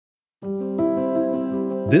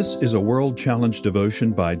This is a World Challenge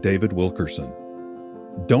devotion by David Wilkerson.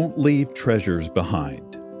 Don't leave treasures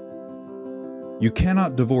behind. You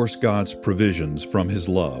cannot divorce God's provisions from His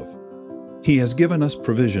love. He has given us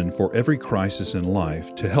provision for every crisis in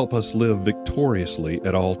life to help us live victoriously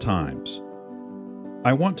at all times.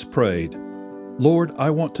 I once prayed, "Lord, I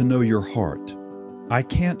want to know your heart. I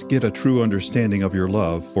can't get a true understanding of your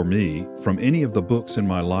love for me from any of the books in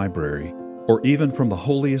my library or even from the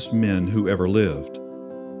holiest men who ever lived.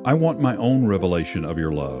 I want my own revelation of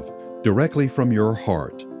your love, directly from your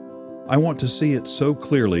heart. I want to see it so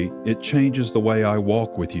clearly it changes the way I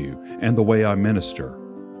walk with you and the way I minister."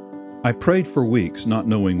 I prayed for weeks not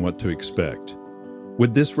knowing what to expect.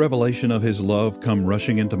 Would this revelation of His love come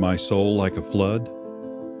rushing into my soul like a flood?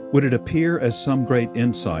 Would it appear as some great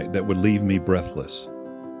insight that would leave me breathless?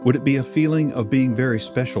 Would it be a feeling of being very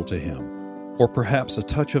special to Him? Or perhaps a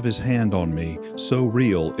touch of His hand on me so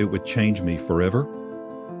real it would change me forever?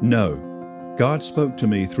 No. God spoke to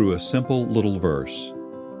me through a simple little verse.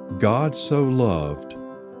 God so loved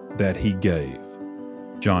that He gave.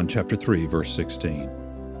 John chapter 3, verse 16.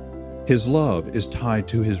 His love is tied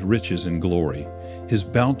to His riches and glory, His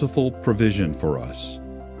bountiful provision for us.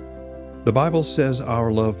 The Bible says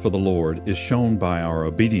our love for the Lord is shown by our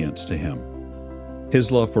obedience to Him.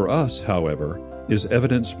 His love for us, however, is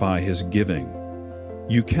evidenced by His giving.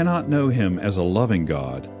 You cannot know Him as a loving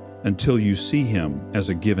God until you see Him as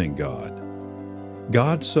a giving God.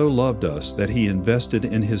 God so loved us that He invested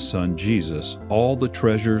in His Son Jesus all the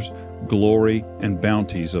treasures, glory, and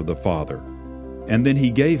bounties of the Father, and then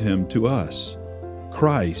He gave Him to us.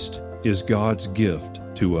 Christ is God's gift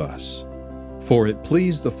to us. For it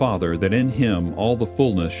pleased the Father that in Him all the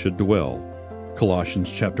fullness should dwell. Colossians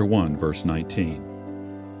chapter 1, verse 19.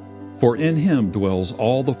 For in Him dwells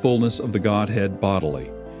all the fullness of the Godhead bodily,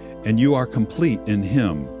 and you are complete in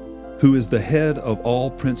Him, who is the head of all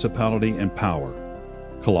principality and power.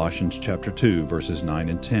 Colossians chapter 2, verses 9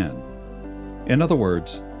 and 10. In other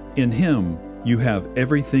words, in Him you have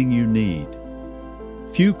everything you need.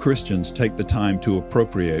 Few Christians take the time to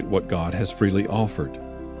appropriate what God has freely offered.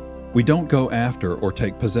 We don't go after or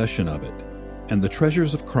take possession of it, and the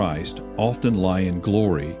treasures of Christ often lie in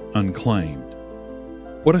glory unclaimed.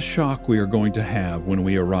 What a shock we are going to have when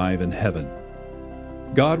we arrive in heaven.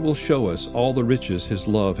 God will show us all the riches His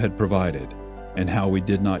love had provided and how we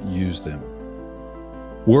did not use them.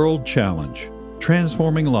 World Challenge,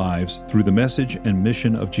 transforming lives through the message and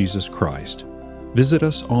mission of Jesus Christ. Visit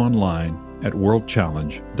us online at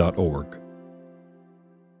worldchallenge.org.